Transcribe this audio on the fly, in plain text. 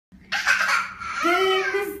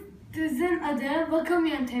denememizin adı vakum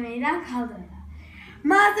yöntemiyle kaldırma.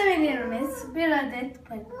 Malzemelerimiz: bir adet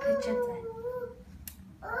peçete,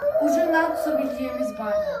 ucundan tutabileceğimiz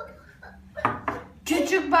bardak,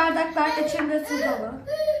 küçük bardaklar içinde su dolu,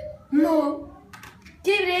 mum,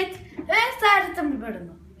 kibrit ve serttin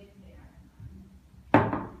biberini.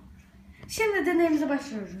 Şimdi deneyimize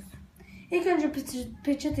başlıyoruz. İlk önce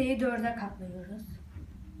peçeteyi 4'e katlıyoruz.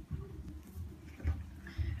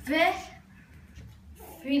 Ve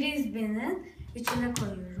frisbee'nin içine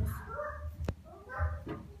koyuyoruz.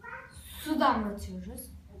 Su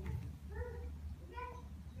damlatıyoruz.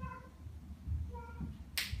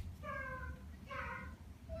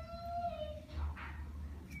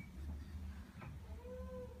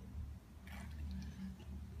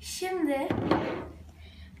 Şimdi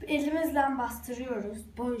elimizle bastırıyoruz.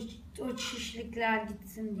 O şişlikler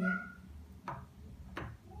gitsin diye.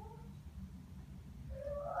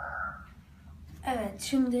 Evet,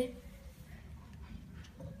 şimdi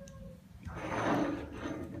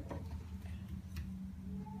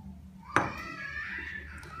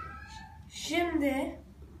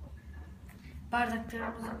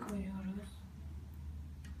bardaklarımızı koyuyoruz.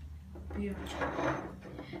 Büyükçe.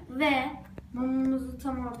 Ve mumumuzu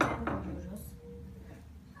tam ortaya koyuyoruz.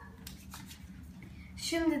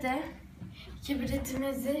 Şimdi de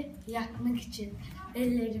kibritimizi yakmak için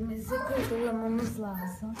ellerimizi kurulamamız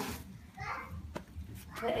lazım.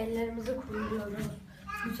 Ve ellerimizi kuruyoruz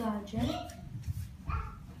güzelce.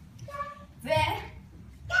 Ve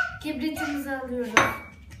kibritimizi alıyoruz.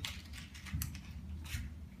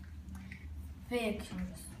 Ve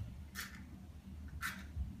yakıyoruz.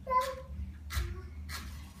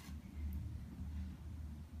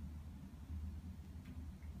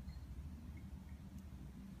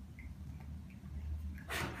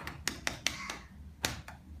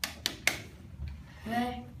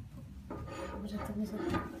 Ve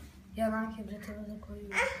yanan kibritimizi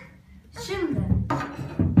koyuyoruz. Şimdi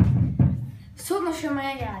son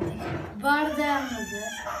aşamaya geldik. Bardağımızı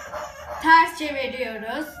ters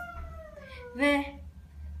çeviriyoruz ve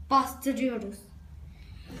bastırıyoruz.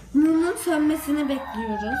 Mumun sönmesini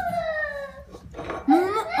bekliyoruz.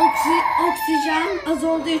 Mumun oksijen az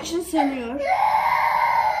olduğu için sönüyor.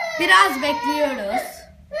 Biraz bekliyoruz.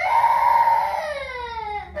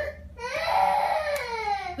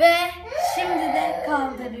 Ve şimdi de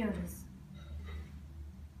kaldırıyoruz.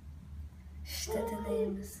 İşte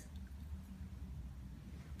deneyimiz.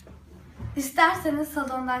 İsterseniz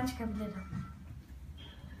salondan çıkabilirim.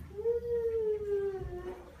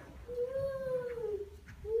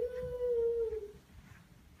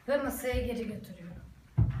 Ve masaya geri götürüyorum.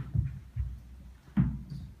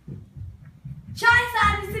 Çay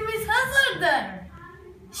servisimiz hazırdır.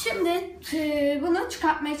 Şimdi bunu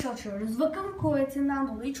çıkartmaya çalışıyoruz. Vakum kuvvetinden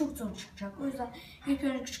dolayı çok zor çıkacak. O yüzden ilk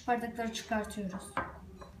önce küçük bardakları çıkartıyoruz.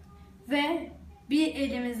 Ve bir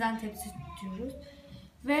elimizden tepsi tutuyoruz.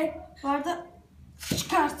 Ve bardağı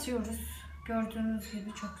çıkartıyoruz. Gördüğünüz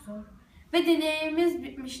gibi çok zor. Ve deneyimiz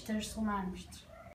bitmiştir, sona ermiştir.